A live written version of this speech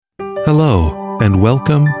Hello, and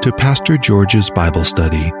welcome to Pastor George's Bible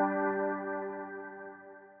Study.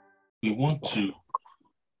 We want to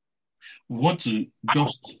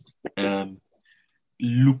just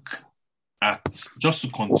look at, just to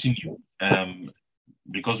continue,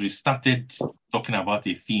 because we started talking about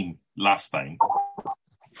a theme last time.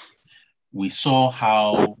 We saw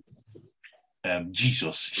how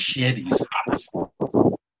Jesus shared his heart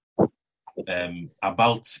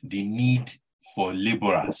about the need for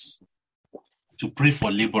laborers, to pray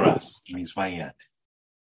for laborers in his vineyard.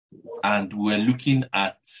 And we're looking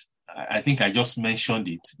at, I think I just mentioned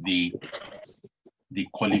it, the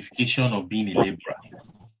qualification of being a laborer,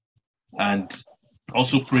 and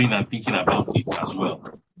also praying and thinking about it as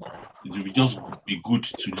well. It will just be good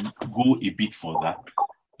to go a bit further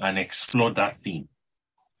and explore that thing.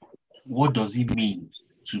 What does it mean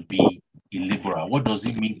to be a laborer? What does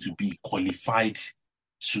it mean to be qualified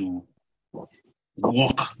to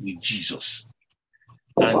walk with Jesus?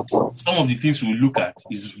 And some of the things we look at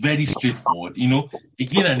is very straightforward. You know,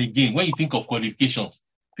 again and again, when you think of qualifications,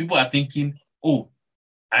 people are thinking, oh,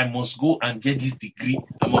 I must go and get this degree.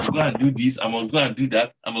 I must go and do this. I must go and do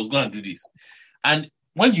that. I must go and do this. And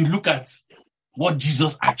when you look at what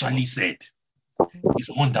Jesus actually said, it's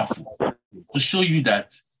wonderful to show you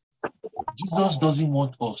that Jesus doesn't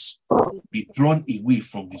want us to be drawn away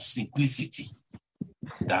from the simplicity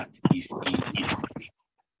that is in him.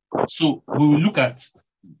 So we will look at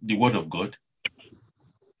the Word of God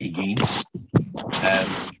again.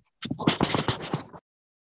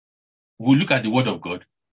 We'll look at the Word of God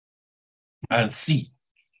and see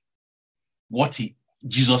what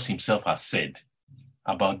Jesus himself has said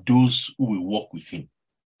about those who will walk with him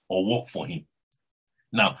or walk for him.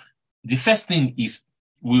 Now, the first thing is,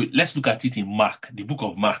 let's look at it in Mark, the book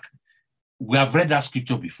of Mark. We have read that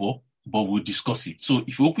scripture before, but we'll discuss it. So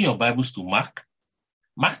if you open your Bibles to Mark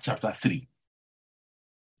chapter 3,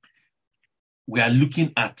 we are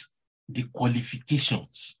looking at the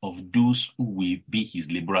qualifications of those who will be his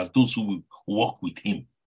laborers, those who will walk with him.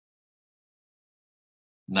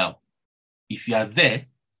 Now, if you are there,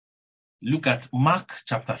 look at Mark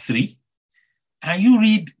chapter 3.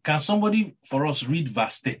 Can somebody for us read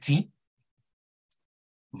verse 13,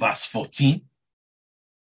 verse 14,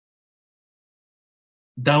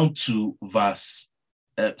 down to verse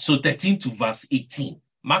 13 to verse 18.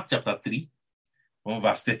 Mark chapter 3, from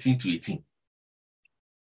verse 13 to 18.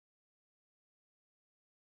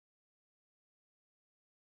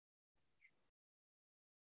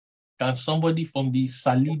 Can somebody from the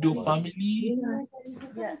Salido family?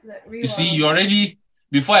 Yeah, You see, you already,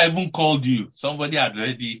 before I even called you, somebody had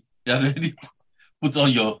already put on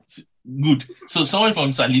your good. So someone from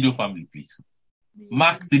Salido family, please.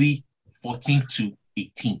 Mark 3, 14 to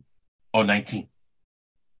 18 or 19.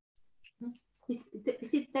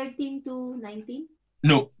 Is it 13 to 19?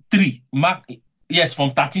 No, 3. Mark, yes,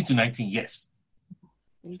 from 13 to 19, yes.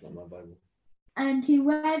 And he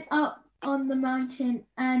went up on the mountain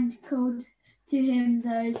and called to him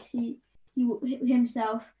those he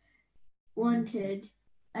himself wanted,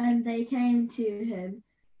 and they came to him.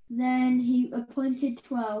 Then he appointed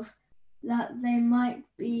 12, that they might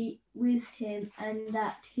be with him, and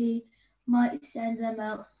that he might send them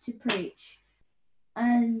out to preach,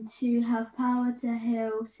 and to have power to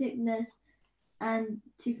heal sickness, and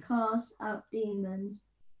to cast out demons.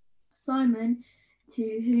 Simon, to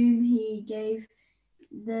whom he gave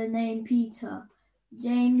the name Peter,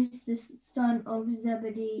 James the son of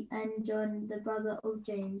Zebedee, and John the brother of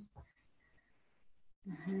James,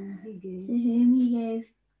 to whom he gave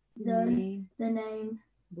the name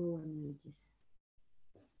Boanerges.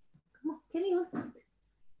 Come on, carry on.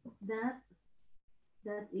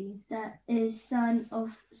 That is sons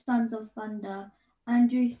of thunder.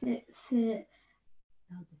 Andrew, Philip,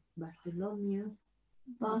 Bartholomew,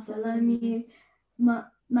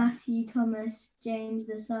 Matthew, Thomas, James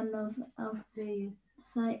the son of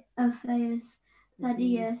Alphaeus,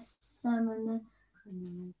 Thaddeus, Simon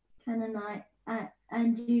the Canaanite,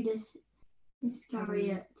 and Judas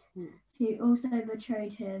Iscariot, who also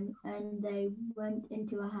betrayed him, and they went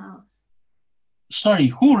into a house. Sorry,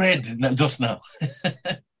 who read just now?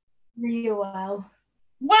 Well.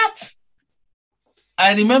 What?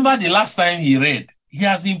 I remember the last time he read. He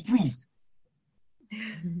has improved.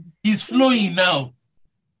 He's flowing now.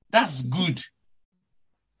 That's good.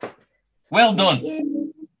 Well done.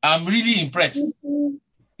 I'm really impressed.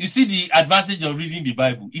 You see the advantage of reading the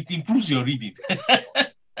Bible. It improves your reading.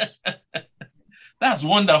 That's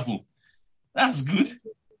wonderful. That's good.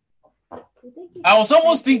 I was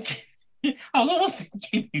almost thinking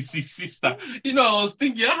it's his sister. You know, I was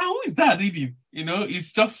thinking, who is that reading? You know,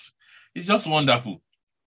 it's just wonderful.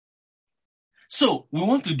 So we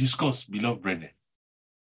want to discuss, beloved brethren,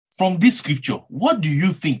 from this scripture, what do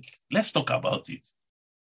you think? Let's talk about it.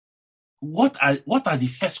 What are the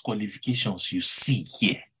first qualifications you see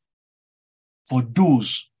here for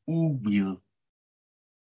those who will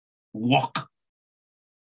walk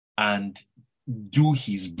and do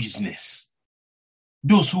his business?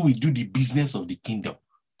 Those who will do the business of the kingdom.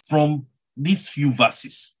 From these few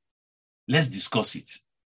verses, let's discuss it.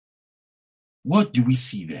 What do we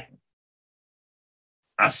see there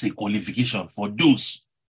as a qualification for those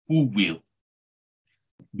who will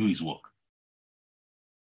do his work?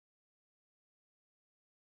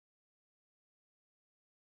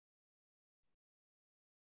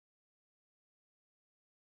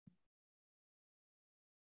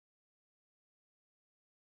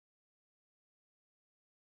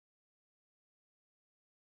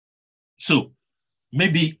 So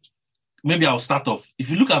maybe I'll start off.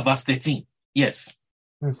 If you look at verse 13, yes.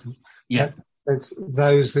 Yeah. It's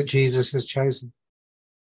those that Jesus has chosen.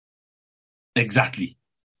 Exactly.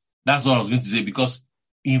 That's what I was going to say, because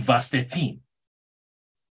in verse 13,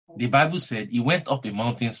 the Bible said he went up a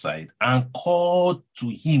mountainside and called to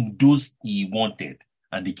him those he wanted,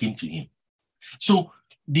 and they came to him. So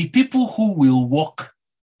the people who will work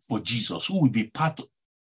for Jesus, who will be part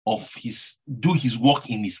of do his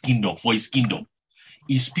work in his kingdom, for his kingdom,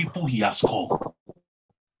 is people he has called.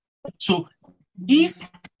 So if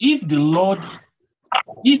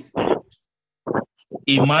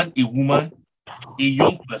a man, a woman, a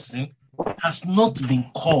young person has not been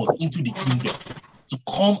called into the kingdom to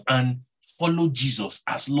come and follow Jesus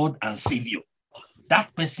as Lord and Savior,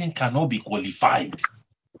 that person cannot be qualified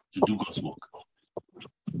to do God's work.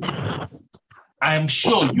 I am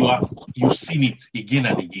sure you've seen it again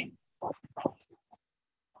and again.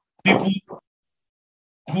 People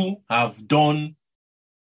who have done,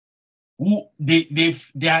 who they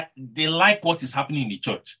like what is happening in the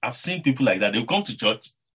church. I've seen people like that. They'll come to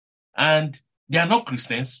church and they are not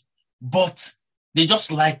Christians, but they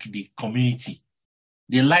just like the community.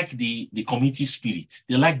 They like the community spirit.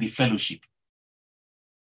 They like the fellowship.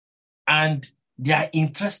 And they are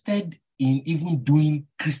interested in even doing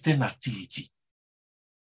Christian activity.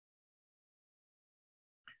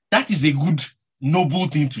 That is a good, noble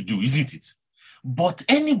thing to do, isn't it? But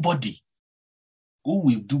anybody who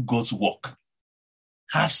will do God's work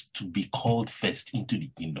has to be called first into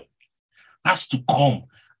the kingdom, has to come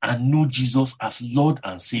and know Jesus as Lord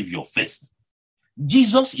and Savior first.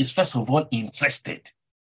 Jesus is first of all interested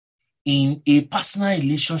in a personal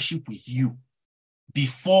relationship with you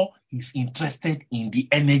before he's interested in the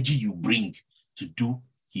energy you bring to do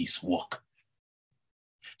his work.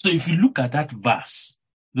 So if you look at that verse,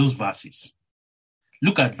 those verses,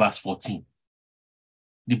 look at verse 14.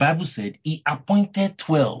 The Bible said he appointed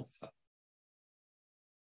 12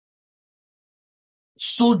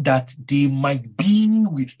 so that they might be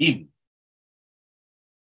with him.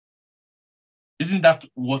 Isn't that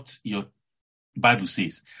what your Bible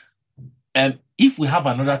says? If we have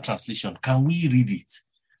another translation, can we read it?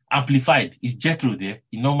 Amplified. Is Jethro there?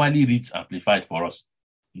 He normally reads Amplified for us.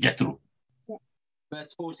 Jethro.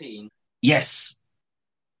 Verse 14. Yes.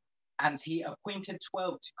 And he appointed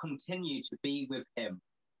 12 to continue to be with him,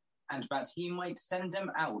 and that he might send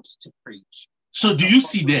them out to preach. So do you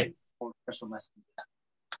see there? Special messengers.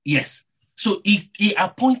 Yes. So he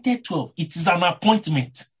appointed 12. It is an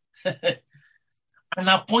appointment. An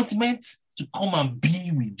appointment to come and be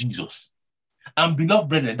with Jesus. And beloved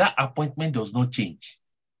brethren, that appointment does not change.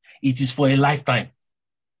 It is for a lifetime.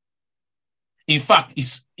 In fact,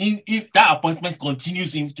 if that appointment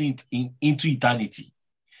continues into eternity,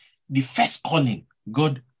 the first calling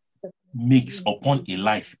God makes upon a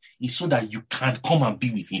life is so that you can come and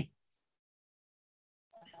be with him.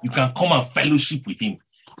 You can come and fellowship with him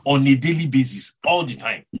on a daily basis, all the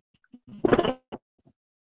time.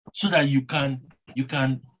 So that you can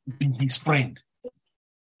be his friend.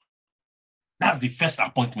 That's the first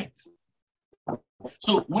appointment.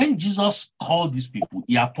 So when Jesus called these people,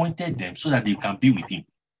 he appointed them so that they can be with him.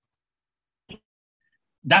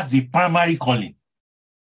 That's the primary calling.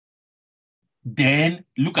 Then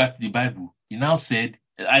look at the Bible. He now said,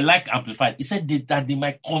 I like Amplified. He said that they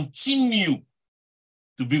might continue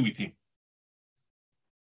to be with him.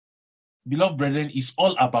 Beloved brethren, it's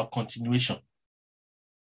all about continuation.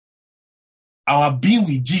 Our being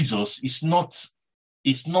with Jesus is not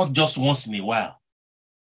just once in a while.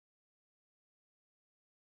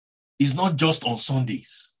 It's not just on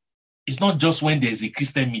Sundays. It's not just when there's a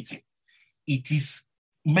Christian meeting. It is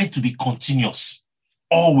meant to be continuous,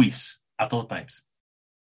 always, at all times.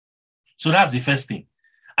 So that's the first thing.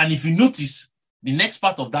 And if you notice, the next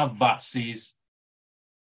part of that verse says,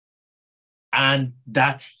 and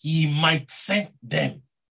that he might send them.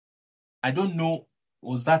 I don't know,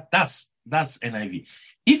 that's NIV.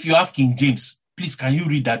 If you have King James, please, can you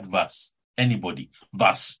read that verse? Anybody?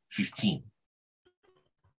 Verse 15.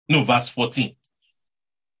 No, verse 14.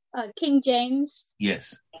 King James.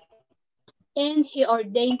 Yes. And he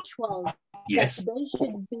ordained 12 Yes. that they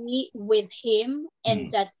should be with him,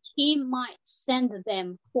 and that he might send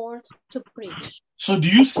them forth to preach. So do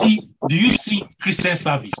you see Christian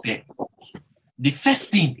service there? The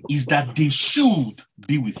first thing is that they should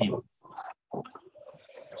be with him.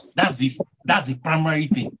 That's the primary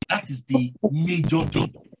thing. That is the major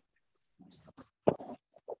thing.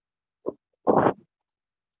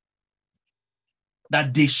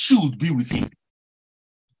 That they should be with him.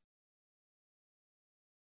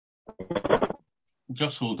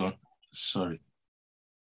 Just hold on. Sorry.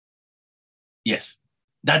 Yes.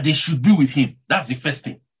 That they should be with him. That's the first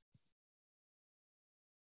thing.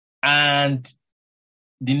 And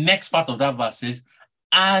the next part of that verse says,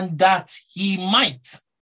 and that he might.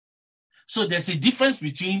 So there's a difference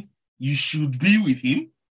between you should be with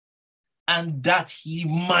him and that he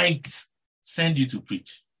might send you to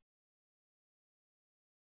preach.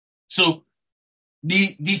 So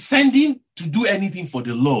the sending to do anything for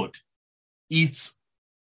the Lord, it's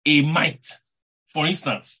a might. For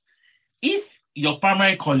instance, if your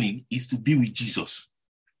primary calling is to be with Jesus,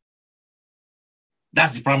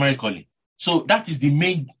 that's the primary calling. So that is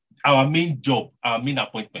our main job, our main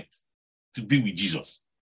appointment, to be with Jesus.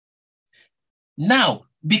 Now,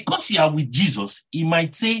 because you are with Jesus, he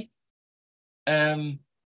might say,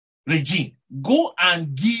 Regine, go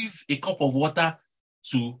and give a cup of water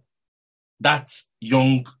to that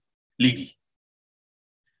young lady.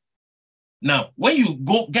 Now, when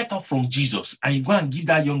you get up from Jesus and you go and give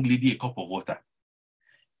that young lady a cup of water,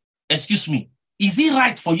 excuse me, is it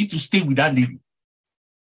right for you to stay with that lady?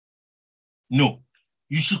 No.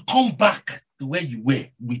 You should come back to where you were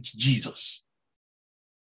with Jesus.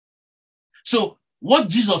 So, what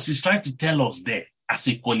Jesus is trying to tell us there as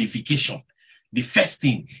a qualification, the first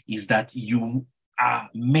thing is that you are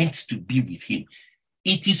meant to be with him.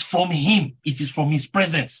 It is from him, it is from his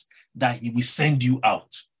presence that he will send you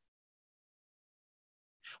out.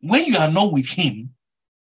 When you are not with him,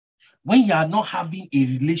 when you are not having a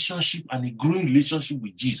relationship and a growing relationship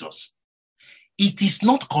with Jesus, it is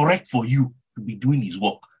not correct for you to be doing his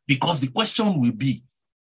work, because the question will be,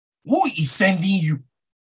 who is sending you?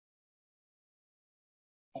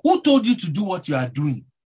 Who told you to do what you are doing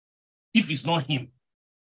if it's not him?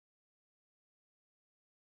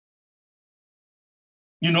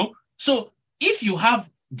 You know, so if you have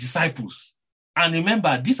disciples, and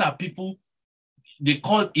remember, these are people, he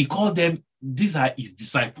called them, these are his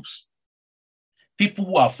disciples, people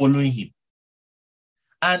who are following him.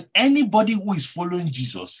 And anybody who is following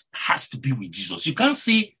Jesus has to be with Jesus. You can't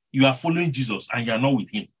say you are following Jesus and you are not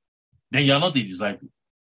with him. Then you are not a disciple.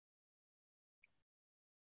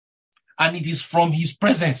 And it is from his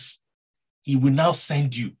presence he will now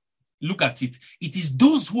send you. Look at it. It is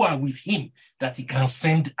those who are with him that he can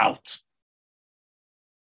send out.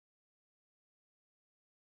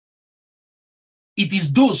 It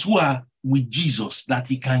is those who are with Jesus that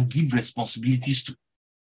he can give responsibilities to.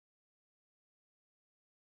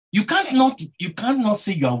 You cannot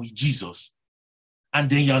say you are with Jesus and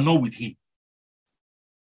then you are not with him.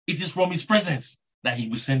 It is from his presence that he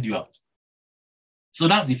will send you out. So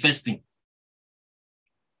that's the first thing.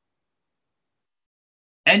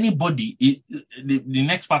 Anybody, the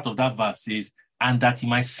next part of that verse says, and that he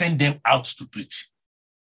might send them out to preach.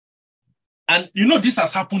 And you know, this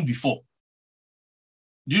has happened before.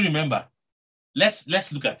 Do you remember?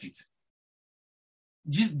 Let's look at it.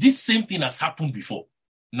 This same thing has happened before.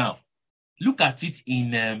 Now, look at it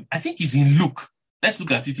in, I think it's in Luke. Let's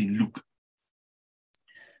look at it in Luke.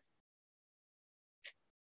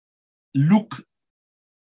 Luke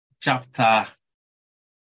chapter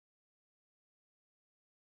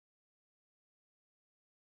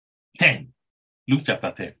 10. Luke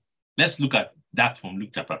chapter 10. Let's look at that from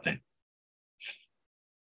Luke chapter 10.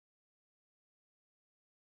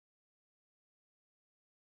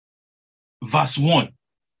 Verse 1.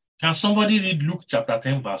 Can somebody read Luke chapter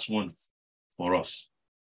 10, verse 1 for us?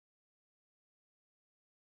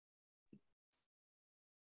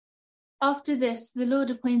 After this, the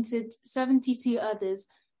Lord appointed 72 others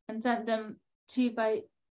and sent them two by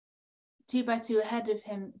two ahead of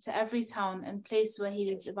him to every town and place where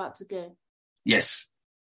he was about to go. Yes.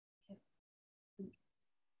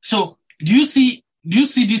 So, do you see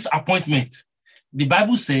this appointment? The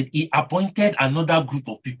Bible said he appointed another group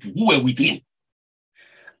of people who were with him,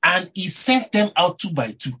 and he sent them out two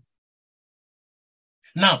by two.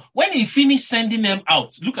 Now, when he finished sending them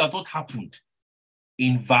out, look at what happened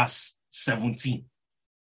in verse 17.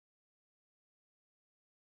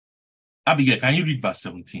 Abigail, can you read verse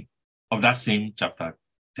 17 of that same chapter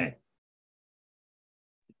 10?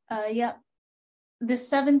 Yeah. The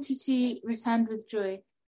 72 returned with joy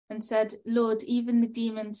and said, Lord, even the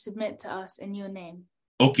demons submit to us in your name.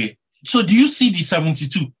 Okay. So do you see the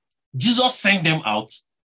 72? Jesus sent them out,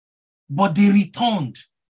 but they returned.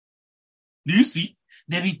 Do you see?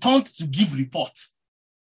 They returned to give report.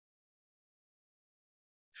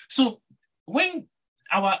 So when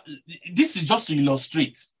this is just to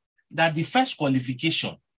illustrate that the first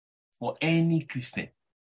qualification for any Christian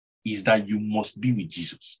is that you must be with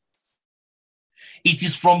Jesus. It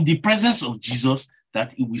is from the presence of Jesus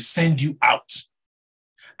that he will send you out.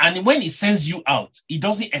 And when he sends you out, he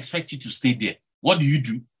doesn't expect you to stay there. What do?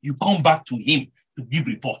 You come back to him to give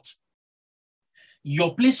report.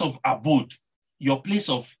 Your place of abode, your place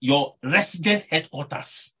of your resident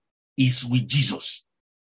headquarters is with Jesus.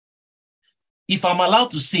 If I'm allowed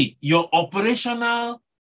to say, your operational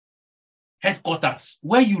headquarters,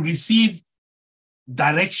 where you receive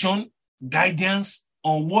direction, guidance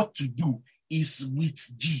on what to do, is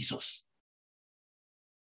with Jesus.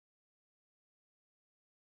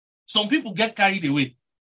 Some people get carried away.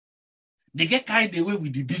 They get carried away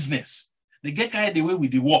with the business. They get carried away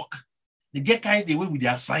with the work. They get carried away with the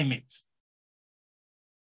assignment.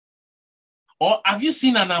 Or have you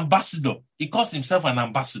seen an ambassador? He calls himself an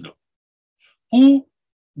ambassador, who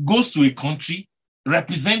goes to a country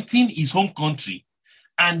representing his home country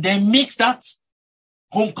and then makes that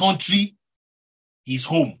home country his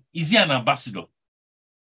home. Is he an ambassador?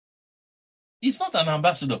 He's not an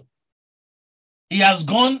ambassador. He has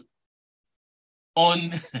gone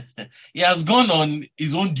on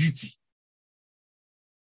his own duty.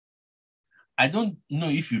 I don't know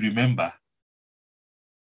if you remember.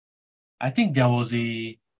 I think there was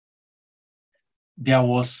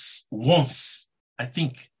once, I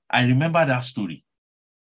think I remember that story.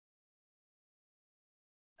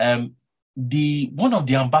 One of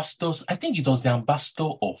the ambassadors, I think it was the ambassador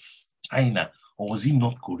of China, or was it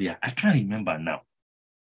North Korea? I can't remember now.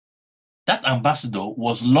 That ambassador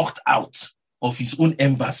was locked out of his own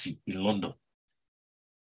embassy in London.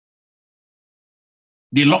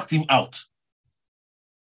 They locked him out.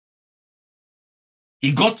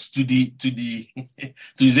 He got to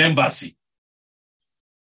his embassy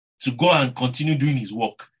to go and continue doing his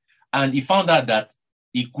work. And he found out that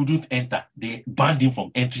he couldn't enter. They banned him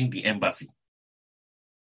from entering the embassy.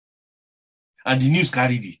 And the news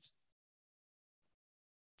carried it.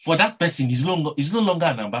 For that person, he's no longer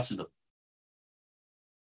an ambassador.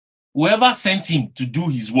 Whoever sent him to do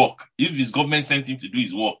his work, if his government sent him to do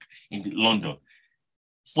his work in London,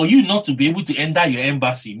 for you not to be able to enter your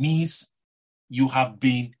embassy means you have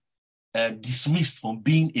been dismissed from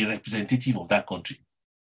being a representative of that country.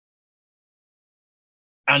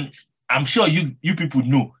 And I'm sure you people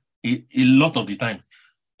know a lot of the time,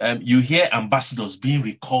 you hear ambassadors being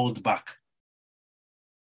recalled back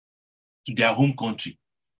to their home country.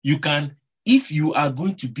 You can, if you are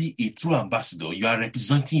going to be a true ambassador, you are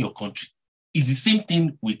representing your country. It's the same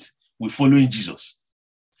thing with following Jesus.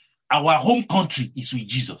 Our home country is with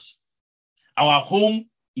Jesus. Our home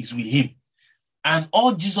is with him. And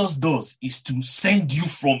all Jesus does is to send you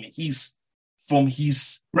from his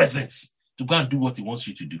presence to go and do what he wants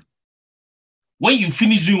you to do. When you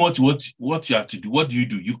finish doing what you have to do, what do?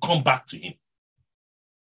 You come back to him.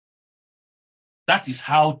 That is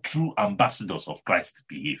how true ambassadors of Christ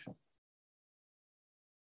behave.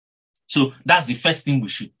 So that's the first thing we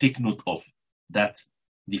should take note of, that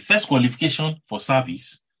the first qualification for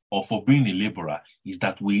service or for being a laborer is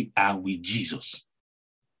that we are with Jesus.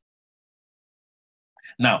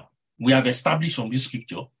 Now, we have established from this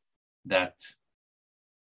scripture that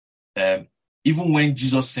even when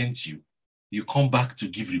Jesus sent you, you come back to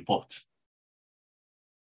give report.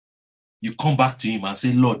 You come back to him and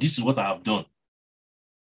say, Lord, this is what I have done.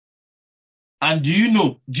 And do you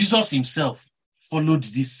know, Jesus himself followed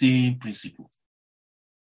this same principle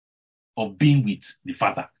of being with the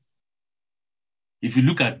Father. If you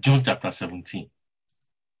look at John chapter 17,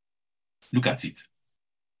 look at it.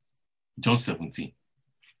 John 17.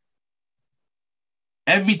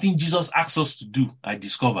 Everything Jesus asks us to do, I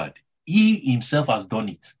discovered, he himself has done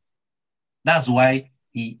it. That's why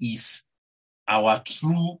he is our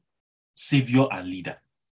true Savior and leader.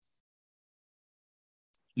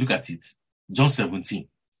 Look at it. John 17.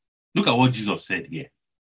 Look at what Jesus said here.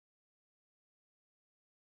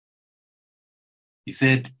 He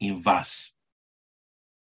said in verse,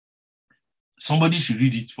 somebody should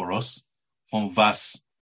read it for us, from verse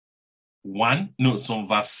from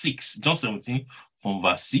verse 6. John 17 from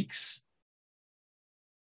verse 6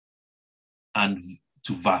 and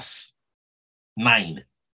to verse 9.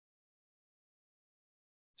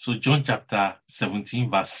 So John chapter 17,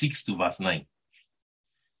 verse 6 to verse 9.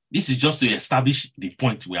 This is just to establish the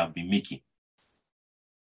point we have been making.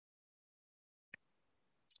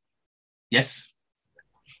 Yes?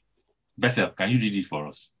 Bethel, can you read it for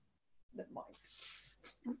us?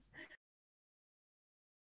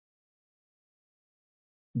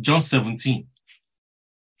 John 17,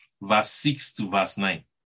 verse 6 to verse 9.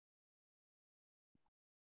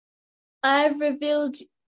 I've revealed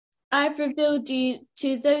you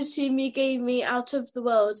to those whom you gave me out of the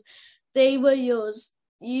world. They were yours.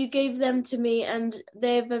 You gave them to me, and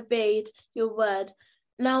they have obeyed your word.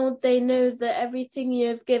 Now they know that everything you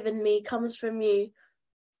have given me comes from you.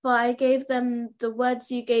 For I gave them the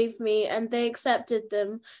words you gave me, and they accepted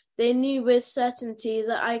them. They knew with certainty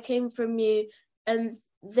that I came from you, and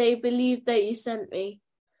they believed that you sent me.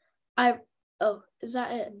 Is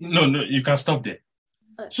that it? No, you can stop there.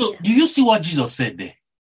 So, yeah. Do you see what Jesus said there?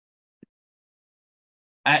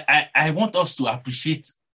 I want us to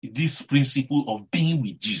appreciate this principle of being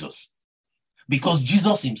with Jesus, because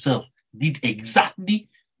Jesus himself did exactly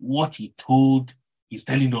what he's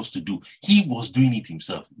telling us to do. He was doing it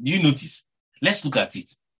himself. Do you notice? Let's look at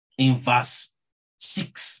it. In verse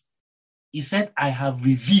 6, he said, I have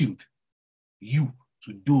revealed you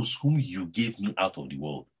to those whom you gave me out of the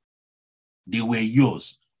world. They were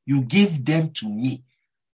yours. You gave them to me,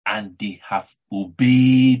 and they have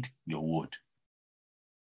obeyed your word.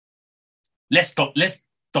 Let's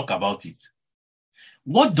talk about it.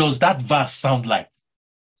 What does that verse sound like?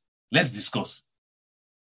 Let's discuss.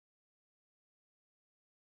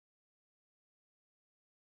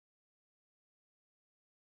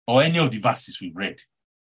 Or any of the verses we've read.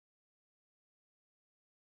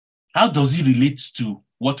 How does it relate to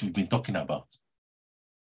what we've been talking about?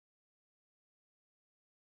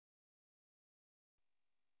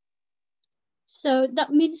 So that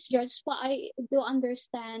means just what I do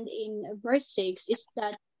understand in verse 6 is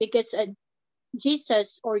that because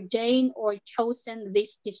Jesus ordained or chosen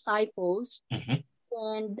these disciples,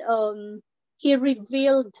 and he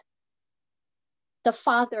revealed the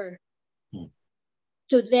Father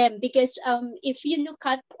to them. Because if you look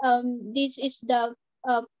at this is the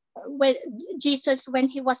when Jesus, when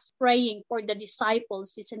he was praying for the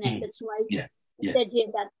disciples, isn't it? That's why he said here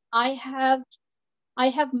that I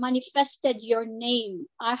have manifested your name.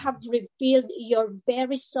 I have revealed your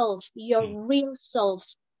very self, your real self,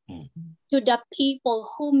 to the people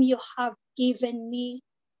whom you have given me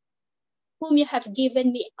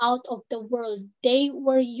out of the world. They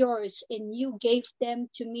were yours, and you gave them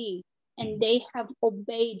to me, and they have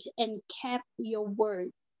obeyed and kept your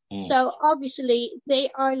word. So obviously they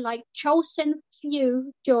are like chosen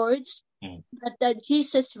few, George, that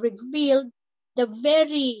Jesus revealed the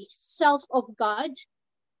very self of God,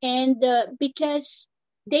 and because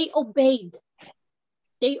they obeyed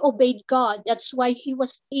God, that's why he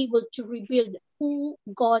was able to reveal who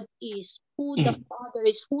God is, who the Father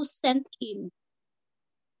is, who sent him.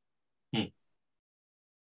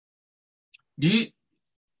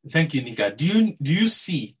 Thank you, Nika. Do you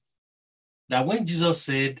see that when Jesus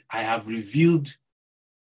said, I have revealed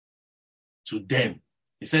to them,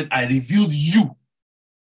 he said, I revealed you,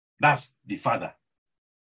 that's the Father,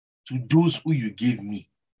 to those who you gave me.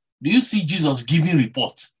 Do you see Jesus giving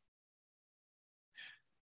report?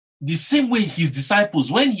 The same way his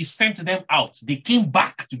disciples, when he sent them out, they came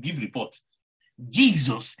back to give report.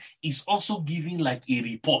 Jesus is also giving like a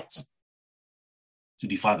report to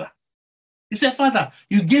the Father. He said, Father,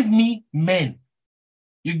 you gave me men.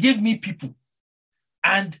 You gave me people.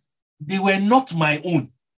 And they were not my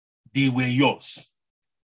own. They were yours.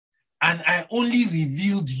 And I only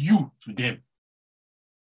revealed you to them.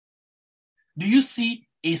 Do you see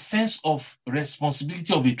a sense of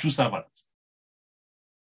responsibility of a true servant?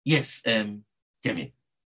 Yes, Kevin.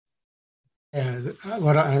 Yeah,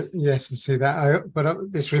 yes, I see that.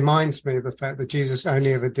 But this reminds me of the fact that Jesus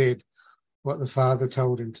only ever did what the Father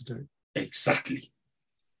told him to do. Exactly.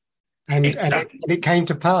 And it came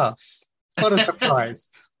to pass. What a surprise.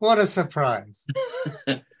 What a surprise.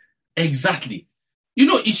 Exactly. You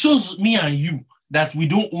know, it shows me and you that we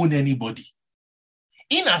don't own anybody.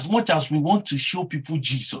 In as much as we want to show people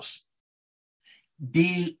Jesus,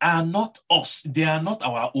 they are not us. They are not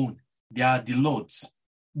our own. They are the Lord's.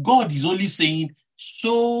 God is only saying,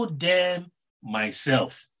 show them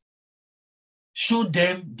myself. Show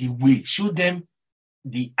them the way. Show them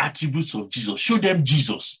the attributes of Jesus. Show them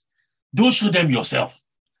Jesus. Don't show them yourself.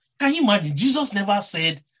 Can you imagine? Jesus never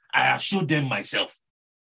said, I have showed them myself.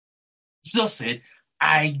 Jesus said,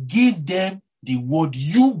 I gave them the word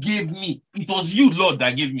you gave me. It was you, Lord,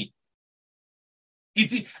 that gave me.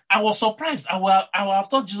 I was surprised. I would have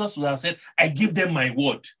thought Jesus would have said, I gave them my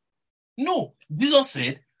word. No, Jesus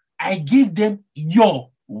said, I gave them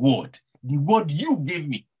your word, the word you gave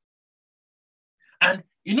me. And,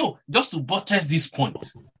 just to buttress this point,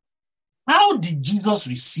 how did Jesus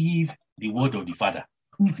receive the word of the Father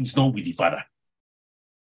if he's not with the Father?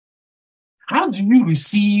 How do you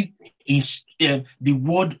receive the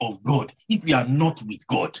word of God if you are not with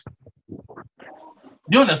God? Do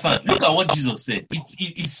you understand? Look at what Jesus said.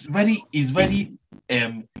 It's very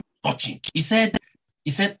touching. He said,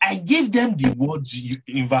 I gave them the words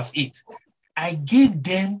in verse 8. I gave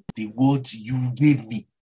them the words you gave me,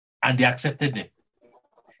 and they accepted them.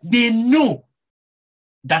 They know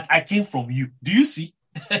that I came from you. Do you see?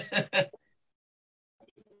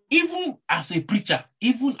 Even as a preacher,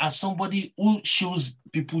 even as somebody who shows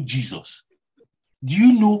people Jesus, do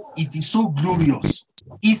you know it is so glorious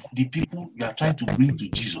if the people you are trying to bring to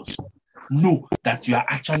Jesus know that you are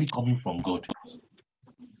actually coming from God?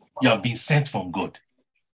 You have been sent from God.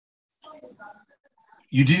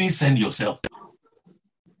 You didn't send yourself.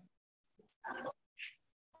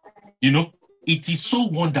 It is so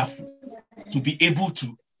wonderful to be able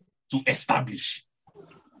to establish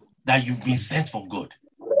that you've been sent from God.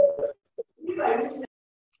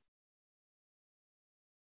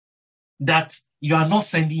 That you are not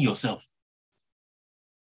sending yourself.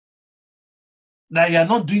 That you are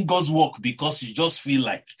not doing God's work because you just feel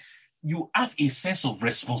like. You have a sense of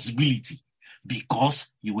responsibility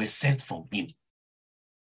because you were sent from him.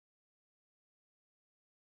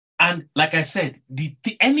 And like I said,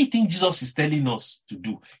 anything Jesus is telling us to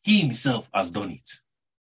do, he himself has done it.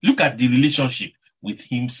 Look at the relationship with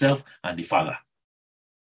himself and the Father.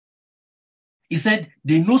 He said,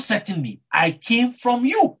 they know certainly I came from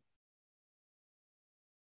you.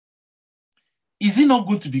 Is it not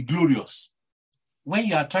going to be glorious when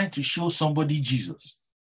you are trying to show somebody Jesus,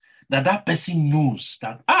 that person knows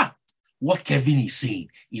that, what Kevin is saying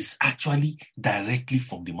is actually directly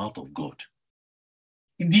from the mouth of God.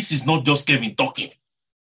 This is not just Kevin talking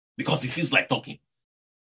because he feels like talking.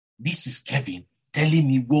 This is Kevin telling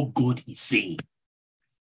me what God is saying.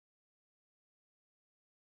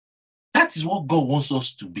 That is what God wants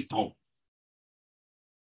us to become.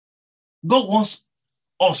 God wants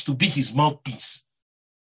us to be his mouthpiece.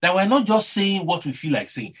 That we're not just saying what we feel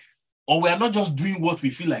like saying, or we're not just doing what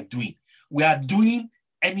we feel like doing. We are doing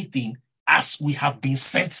anything as we have been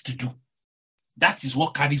sent to do. That is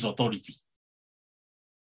what carries authority.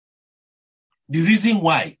 The reason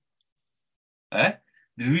why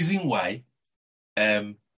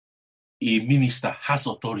a minister has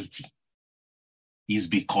authority is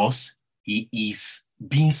because he is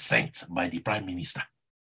being sent by the prime minister.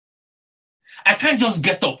 I can't just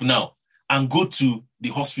get up now and go to the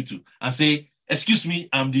hospital and say, excuse me,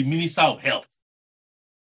 I'm the Minister of Health.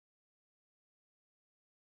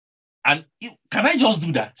 And can I just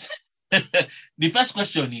do that? The first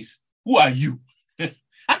question is, who are you?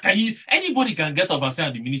 How can you? Anybody can get up and say,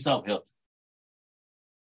 I'm the Minister of Health.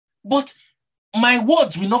 But my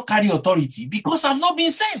words will not carry authority because I've not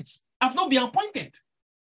been sent. I've not been appointed.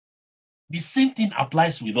 The same thing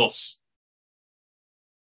applies with us.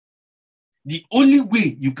 The only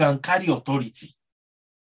way you can carry authority,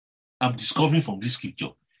 I'm discovering from this scripture,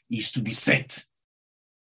 is to be sent.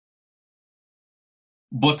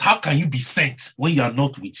 But how can you be sent when you are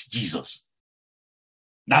not with Jesus?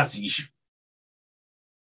 That's the issue.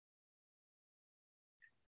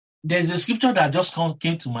 There's a scripture that just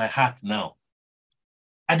came to my heart now.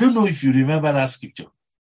 I don't know if you remember that scripture.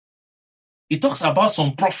 It talks about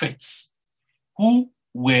some prophets who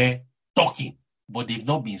were talking, but they've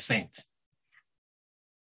not been sent.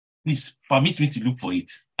 Please permit me to look for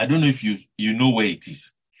it. I don't know if you know where it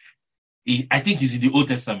is. I think it's in the Old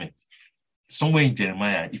Testament, somewhere in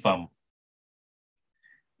Jeremiah. If I'm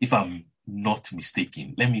not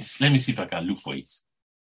mistaken, let me see if I can look for it.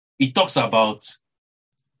 It talks about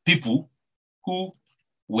people who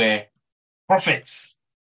were prophets.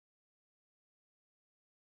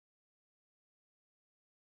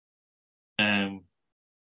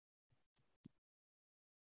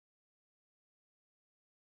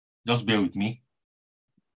 Just bear with me.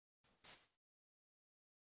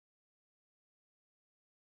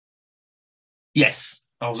 Yes,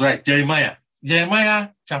 I was right. Jeremiah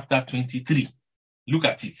chapter 23. Look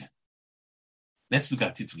at it. Let's look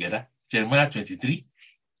at it together. Jeremiah 23.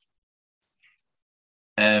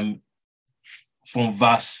 From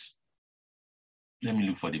verse, let me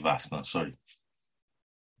look for the verse now, sorry.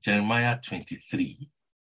 Jeremiah 23.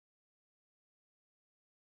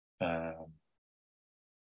 Is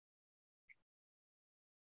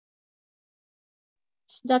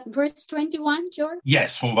that verse 21, George?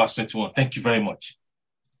 Yes, from verse 21. Thank you very much.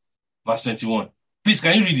 Verse 21. Please,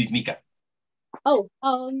 can you read it, Nika? Oh,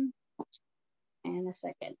 and a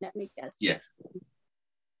second. Let me guess. Yes.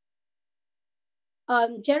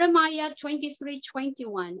 Jeremiah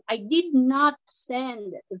 23:21. I did not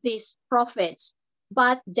send these prophets,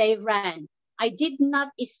 but they ran. I did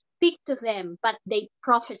not speak to them, but they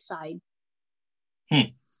prophesied.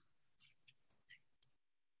 Can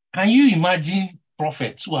you imagine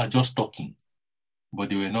prophets who are just talking, but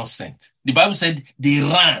they were not sent? The Bible said they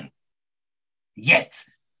ran, yet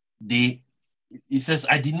it says,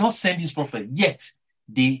 I did not send this prophet, yet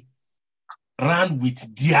they ran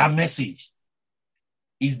with their message.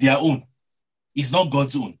 It's their own. It's not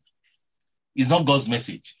God's own. It's not God's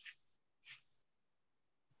message.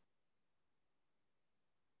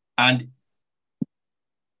 And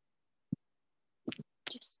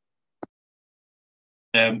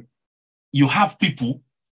you have people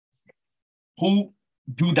who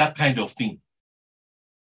do that kind of thing.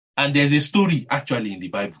 And there's a story actually in the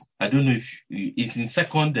Bible. I don't know if it's in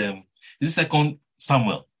Second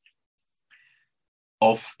Samuel,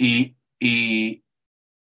 of a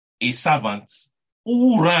servant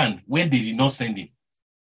who ran when they did not send him.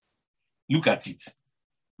 Look at it.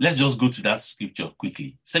 Let's just go to that scripture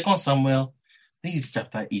quickly. 2 Samuel, I think it's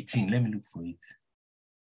chapter 18. Let me look for it.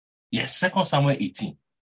 Yes, 2 Samuel 18.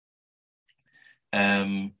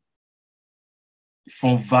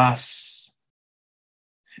 From verse...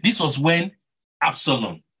 This was when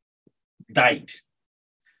Absalom died.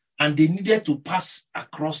 And they needed to pass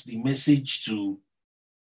across the message to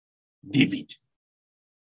David.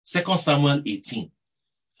 2 Samuel 18,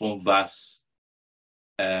 from verse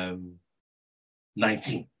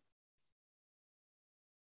 19.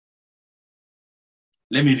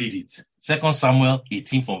 Let me read it. 2 Samuel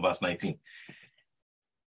 18, from verse 19.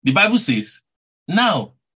 The Bible says,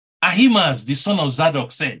 now Ahimaaz, the son of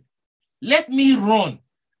Zadok, said, let me run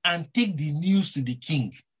and take the news to the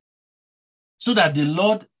king, so that the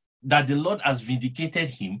Lord has vindicated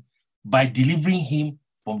him by delivering him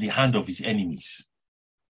from the hand of his enemies.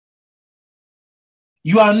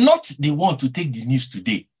 You are not the one to take the news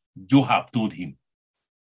today, Joab told him.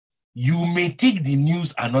 You may take the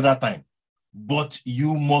news another time, but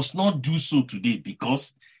you must not do so today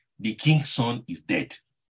because the king's son is dead.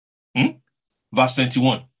 Verse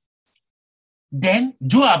 21. Then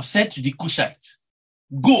Joab said to the Cushite,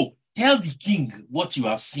 go, tell the king what you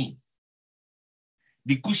have seen.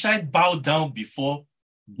 The Cushite bowed down before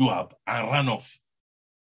Joab and ran off.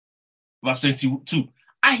 Verse 22.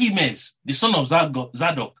 Ahimaaz, the son of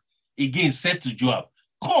Zadok, again said to Joab,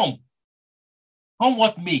 come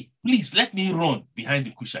what may, please let me run behind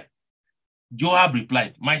the Cushite. Joab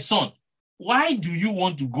replied, my son, why do you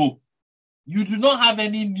want to go? You do not have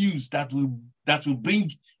any news that will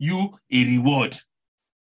bring you a reward.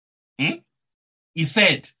 He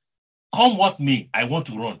said, come what may, I want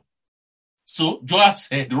to run. So Joab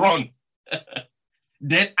said, run.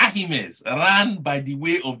 Then Ahimaaz ran by the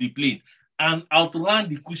way of the plain and outran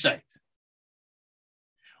the Cushite.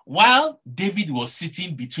 While David was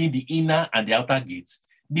sitting between the inner and the outer gates,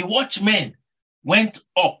 the watchman went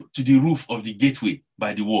up to the roof of the gateway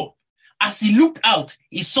by the wall. As he looked out,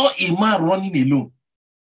 he saw a man running alone.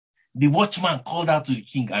 The watchman called out to the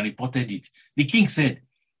king and reported it. The king said,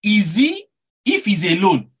 if he's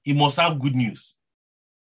alone, he must have good news.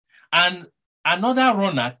 And another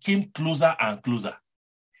runner came closer and closer.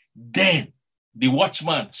 Then the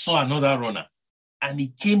watchman saw another runner and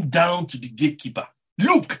he came down to the gatekeeper.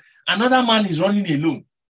 Look, another man is running alone.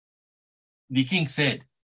 The king said,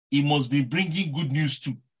 he must be bringing good news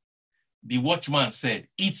too. The watchman said,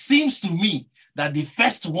 it seems to me that the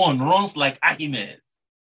first one runs like Ahimaaz,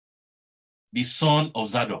 the son of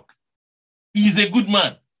Zadok. He is a good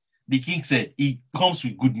man. The king said, he comes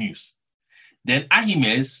with good news. Then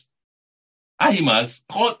Ahimaaz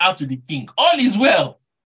called out to the king, all is well.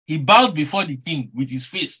 He bowed before the king with his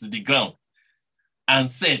face to the ground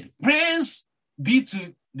and said, praise be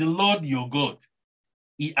to the Lord your God.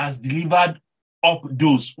 He has delivered up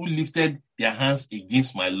those who lifted their hands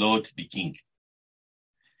against my lord the king.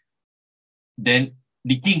 Then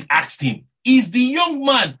the king asked him, is the young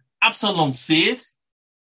man Absalom safe?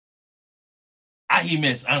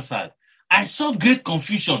 Ahimaaz answered, I saw great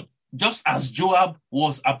confusion just as Joab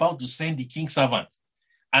was about to send the king's servant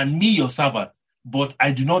and me your servant, but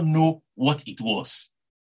I do not know what it was.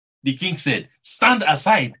 The king said, stand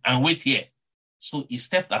aside and wait here. So he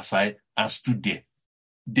stepped aside and stood there.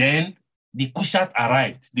 Then the Cushite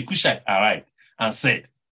arrived and said,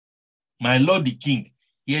 my lord the king,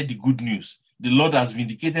 hear the good news. The Lord has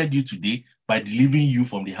vindicated you today by delivering you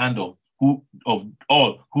from the hand of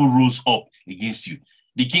all who rose up against you.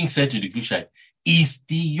 The king said to the Cushite, is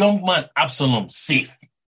the young man Absalom safe?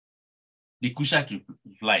 The Cushite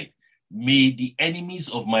replied, may the enemies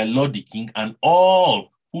of my lord the king and all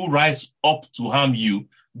who rise up to harm you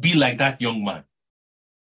be like that young man.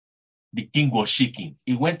 The king was shaking.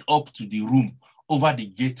 He went up to the room over the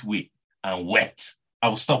gateway and wept. I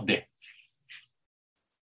will stop there.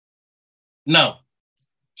 Now,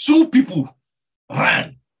 2 people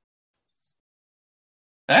ran.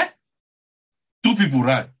 2 people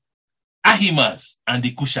ran. Ahimaaz and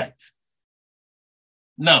the Cushite.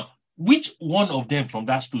 Now, which one of them from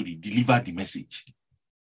that story delivered the message?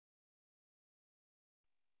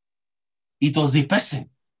 It was a person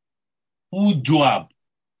who Joab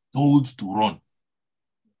told to run.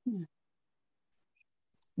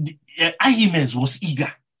 Ahimaaz was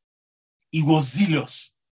eager. He was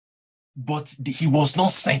zealous. But he was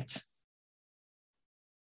not sent.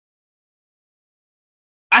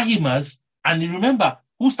 Ahimaaz, and you remember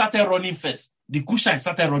who started running first? The Cushite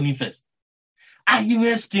started running first.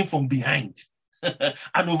 Ahimaaz came from behind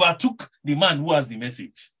and overtook the man who has the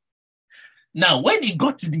message. Now, when he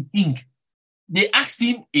got to the king, they asked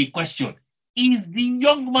him a question. Is the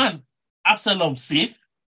young man Absalom safe?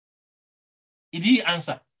 He didn't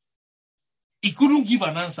answer. He couldn't give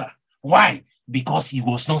an answer. Why? Because he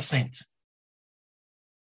was not sent.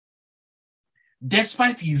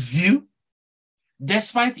 Despite his zeal,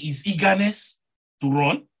 despite his eagerness to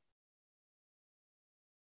run,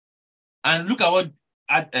 and look at what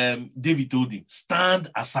David told him, stand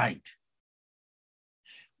aside.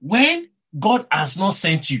 When God has not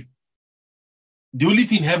sent you, the only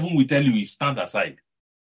thing heaven will tell you is stand aside.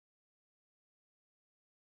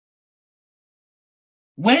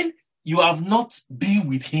 When you have not been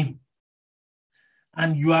with him,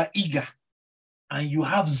 and you are eager, and you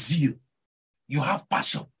have zeal, you have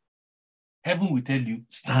passion, heaven will tell you,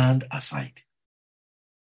 stand aside.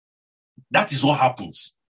 That is what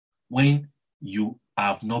happens when you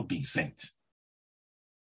have not been sent.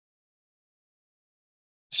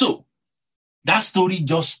 So, that story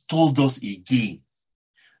just told us again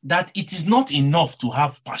that it is not enough to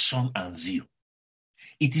have passion and zeal.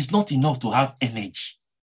 It is not enough to have energy.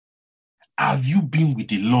 Have you been with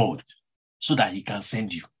the Lord so that he can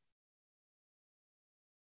send you?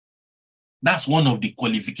 That's one of the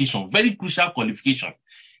qualifications, very crucial qualification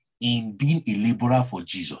in being a laborer for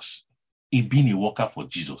Jesus, in being a worker for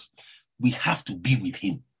Jesus. We have to be with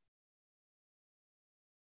him.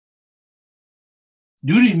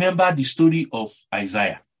 Do you remember the story of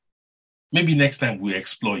Isaiah? Maybe next time we'll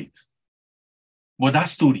explore it. But that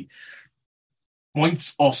story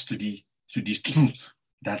points us to the truth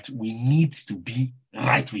that we need to be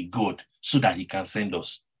right with God so that he can send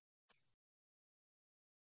us.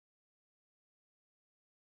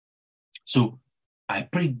 So I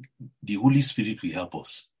pray the Holy Spirit will help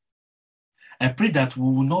us. I pray that we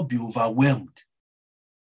will not be overwhelmed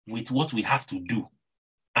with what we have to do,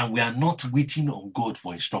 and we are not waiting on God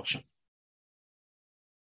for instruction.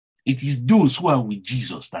 It is those who are with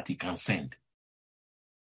Jesus that he can send.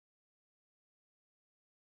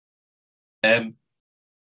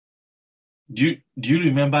 Do you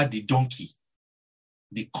remember the donkey,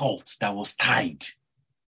 the colt that was tied?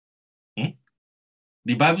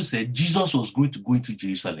 The Bible said Jesus was going to go into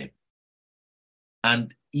Jerusalem,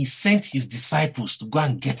 and he sent his disciples to go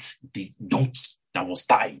and get the donkey that was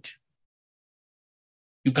tied.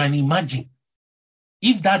 You can imagine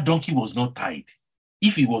if that donkey was not tied,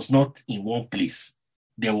 if it was not in one place,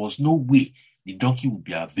 there was no way the donkey would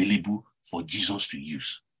be available for Jesus to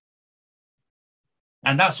use.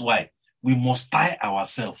 And that's why we must tie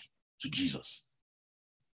ourselves to Jesus.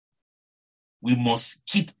 We must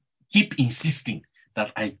keep insisting that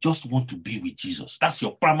I just want to be with Jesus. That's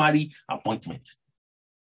your primary appointment.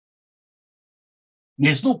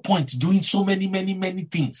 There's no point doing so many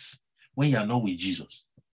things when you are not with Jesus.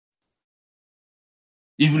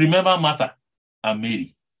 If you remember Martha and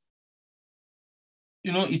Mary,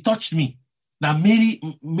 it touched me. Now Mary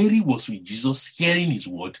was with Jesus, hearing his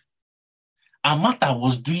word, and Martha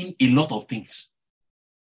was doing a lot of things.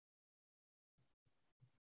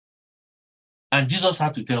 And Jesus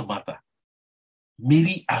had to tell Martha,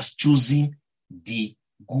 Mary has chosen the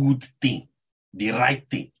good thing, the right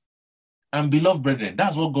thing. And beloved brethren,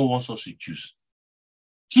 that's what God wants us to choose.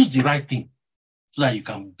 Choose the right thing so that you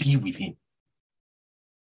can be with him.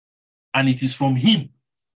 And it is from him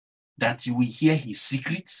that you will hear his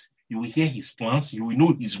secrets, you will hear his plans, you will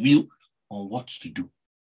know his will on what to do.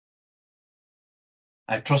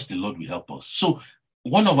 I trust the Lord will help us. So,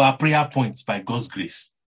 one of our prayer points by God's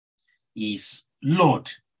grace is,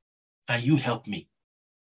 Lord, can you help me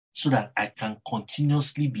so that I can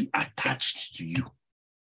continuously be attached to you?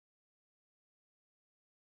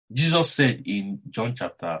 Jesus said in John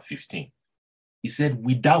chapter 15, he said,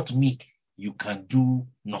 without me, you can do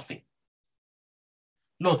nothing.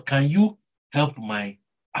 Lord, can you help my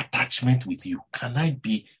attachment with you? Can I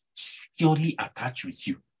be securely attached with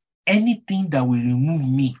you? Anything that will remove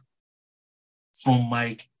me from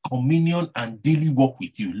my communion and daily walk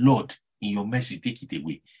with you, Lord, in your mercy, take it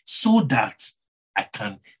away, so that I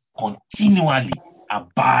can continually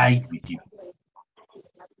abide with you.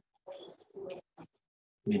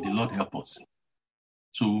 May the Lord help us.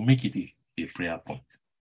 So we'll make it a prayer point.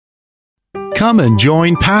 Come and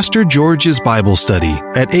join Pastor George's Bible study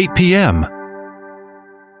at 8 p.m.